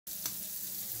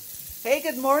Hey,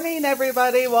 good morning,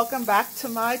 everybody. Welcome back to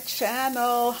my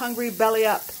channel, Hungry Belly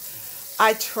Up.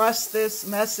 I trust this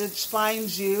message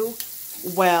finds you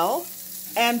well.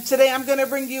 And today I'm going to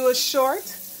bring you a short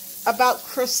about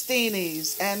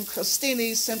crostinis. And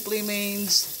crostinis simply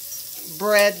means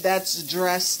bread that's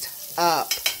dressed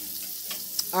up.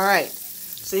 All right.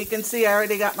 So you can see I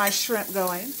already got my shrimp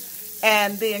going.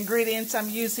 And the ingredients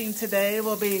I'm using today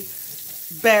will be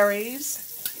berries,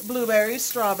 blueberries,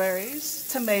 strawberries,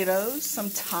 tomatoes, some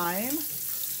thyme.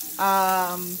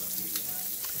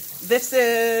 This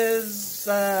is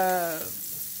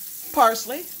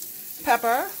parsley,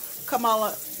 pepper,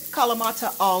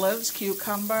 Kalamata olives,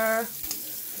 cucumber,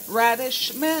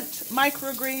 radish, mint,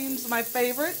 microgreens, my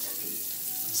favorite,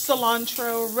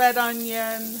 cilantro, red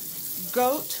onion,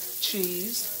 goat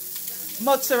cheese,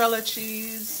 mozzarella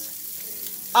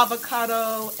cheese,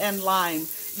 avocado, and lime.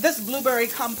 This blueberry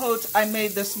compote I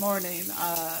made this morning.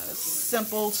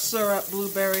 Simple syrup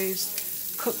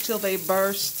blueberries, cook till they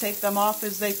burst, take them off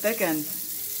as they thicken.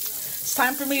 It's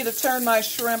time for me to turn my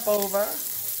shrimp over.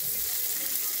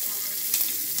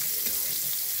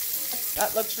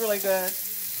 That looks really good.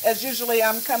 As usually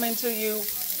I'm coming to you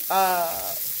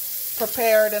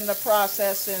prepared in the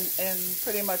process and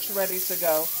pretty much ready to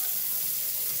go.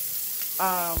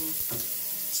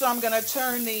 So I'm going to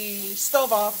turn the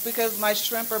stove off because my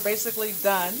shrimp are basically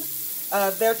done.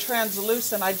 They're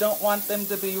translucent. I don't want them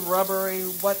to be rubbery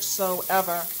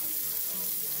whatsoever.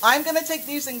 I'm going to take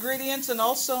these ingredients and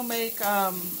also make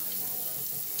a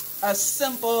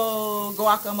simple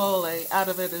guacamole out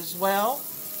of it as well.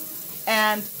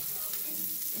 And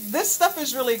this stuff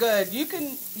is really good. You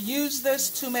can use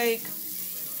this to make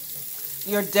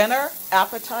your dinner,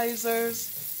 appetizers.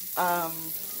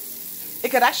 It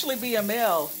could actually be a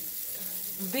meal.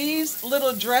 These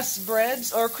little dressed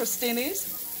breads or crostinis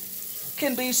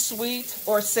can be sweet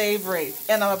or savory.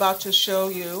 And I'm about to show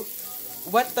you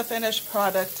what the finished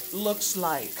product looks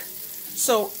like.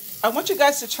 So I want you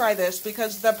guys to try this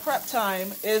because the prep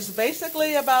time is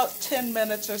basically about 10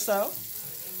 minutes or so.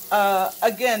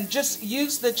 Again, just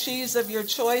use the cheese of your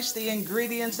choice, the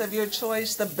ingredients of your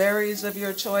choice, the berries of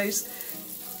your choice.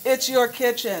 It's your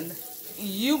kitchen.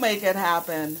 You make it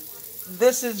happen.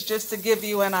 This is just to give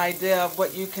you an idea of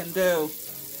what you can do.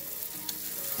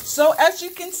 So as you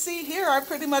can see here, I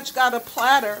pretty much got a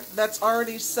platter that's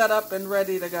already set up and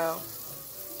ready to go.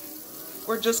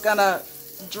 We're just going to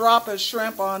drop a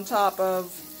shrimp on top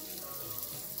of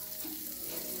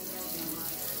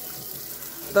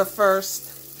the first.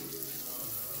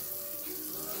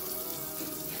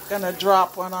 Going to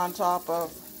drop one on top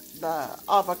of the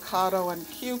avocado and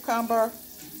cucumber.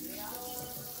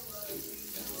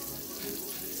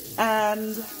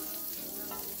 And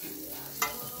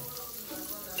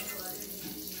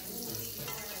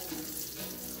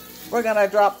we're going to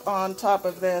drop on top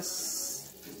of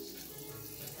this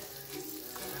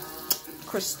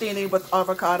crostini with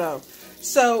avocado.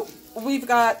 So we've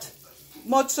got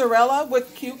mozzarella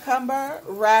with cucumber,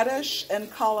 radish,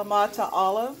 and Kalamata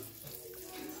olive.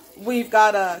 We've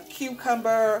got a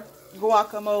cucumber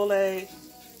guacamole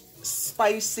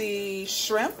spicy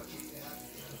shrimp.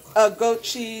 A goat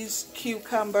cheese,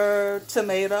 cucumber,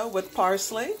 tomato with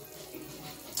parsley.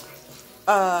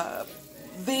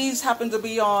 These happen to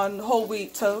be on whole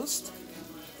wheat toast.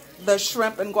 The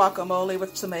shrimp and guacamole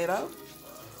with tomato.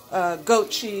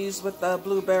 Goat cheese with the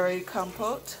blueberry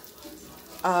compote.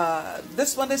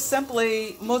 This one is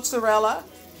simply mozzarella,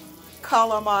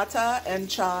 Kalamata, and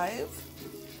chive.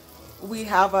 We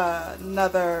have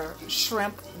another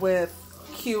shrimp with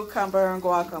cucumber and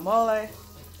guacamole.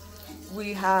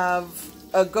 We have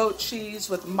a goat cheese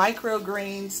with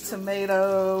microgreens,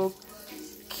 tomato,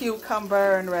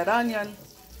 cucumber, and red onion.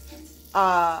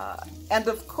 And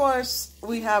of course,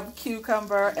 we have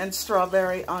cucumber and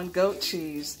strawberry on goat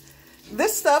cheese.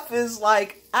 This stuff is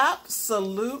like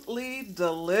absolutely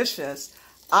delicious.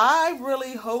 I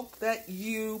really hope that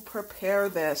you prepare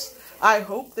this. I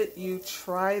hope that you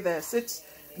try this. It's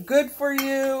good for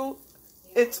you.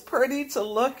 It's pretty to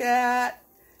look at.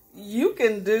 You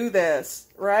can do this,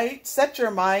 right? Set your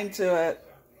mind to it.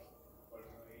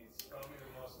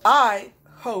 I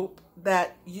hope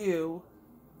that you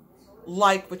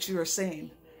like what you are seeing.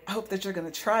 I hope that you're going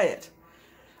to try it.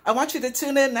 I want you to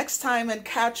tune in next time and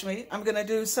catch me. I'm going to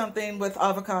do something with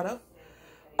avocado.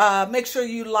 Make sure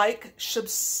you like,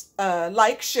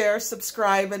 share,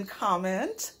 subscribe, and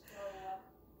comment.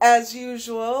 As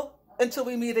usual, until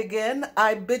we meet again,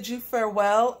 I bid you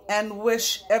farewell and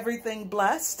wish everything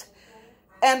blessed.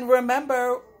 And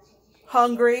remember,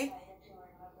 hungry,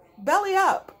 belly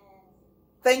up.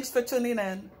 Thanks for tuning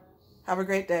in. Have a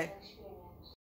great day.